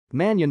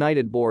Man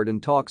United board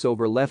in talks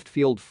over left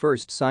field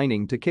first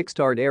signing to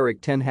kickstart Erik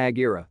Ten Hag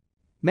era.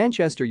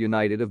 Manchester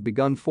United have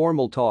begun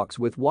formal talks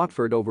with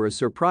Watford over a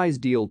surprise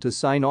deal to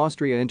sign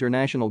Austria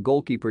international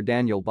goalkeeper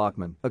Daniel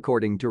Bachmann,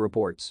 according to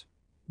reports.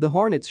 The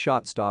Hornets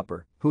shot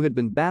stopper, who had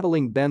been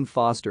battling Ben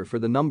Foster for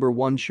the number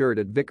 1 shirt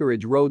at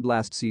Vicarage Road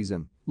last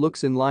season,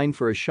 looks in line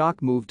for a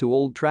shock move to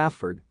Old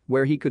Trafford,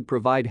 where he could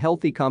provide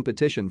healthy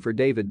competition for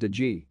David de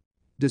Gea.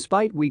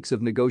 Despite weeks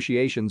of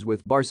negotiations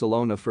with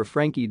Barcelona for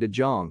Frenkie de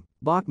Jong,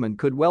 Bachmann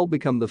could well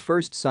become the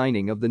first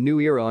signing of the new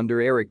era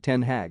under Erik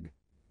Ten Hag.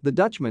 The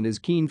Dutchman is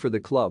keen for the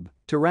club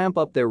to ramp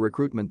up their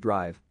recruitment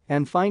drive,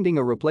 and finding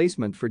a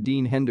replacement for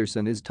Dean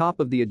Henderson is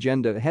top of the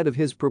agenda ahead of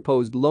his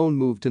proposed loan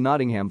move to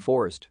Nottingham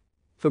Forest.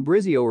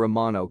 Fabrizio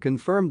Romano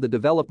confirmed the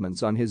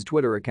developments on his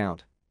Twitter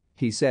account.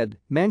 He said,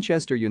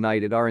 Manchester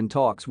United are in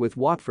talks with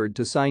Watford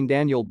to sign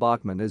Daniel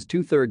Bachmann as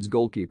two-thirds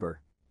goalkeeper.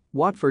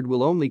 Watford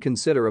will only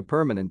consider a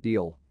permanent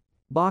deal.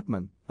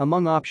 Bachmann,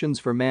 among options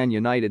for Man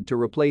United to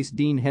replace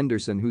Dean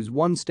Henderson, who's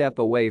one step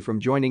away from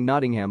joining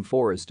Nottingham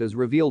Forest as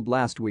revealed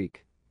last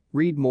week.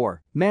 Read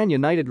more. Man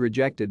United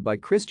rejected by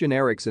Christian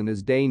Eriksen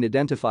as Dane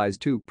identifies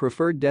two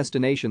preferred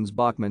destinations.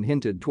 Bachmann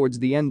hinted towards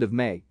the end of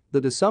May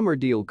that a summer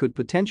deal could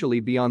potentially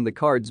be on the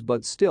cards,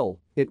 but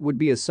still, it would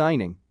be a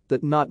signing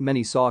that not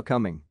many saw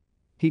coming.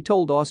 He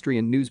told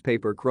Austrian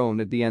newspaper Krone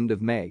at the end of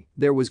May,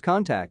 there was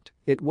contact,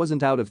 it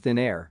wasn't out of thin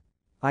air.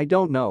 I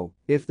don't know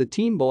if the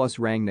team boss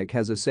Rangnick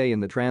has a say in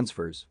the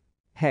transfers.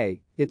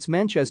 Hey, it's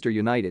Manchester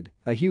United,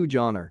 a huge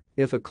honor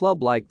if a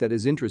club like that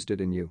is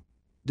interested in you.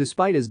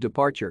 Despite his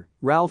departure,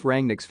 Ralf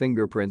Rangnick's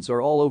fingerprints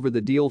are all over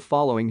the deal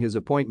following his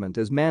appointment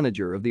as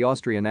manager of the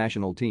Austria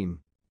national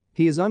team.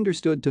 He is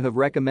understood to have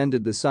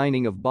recommended the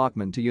signing of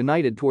Bachmann to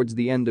United towards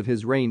the end of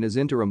his reign as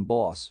interim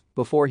boss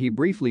before he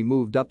briefly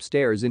moved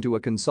upstairs into a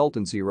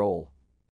consultancy role.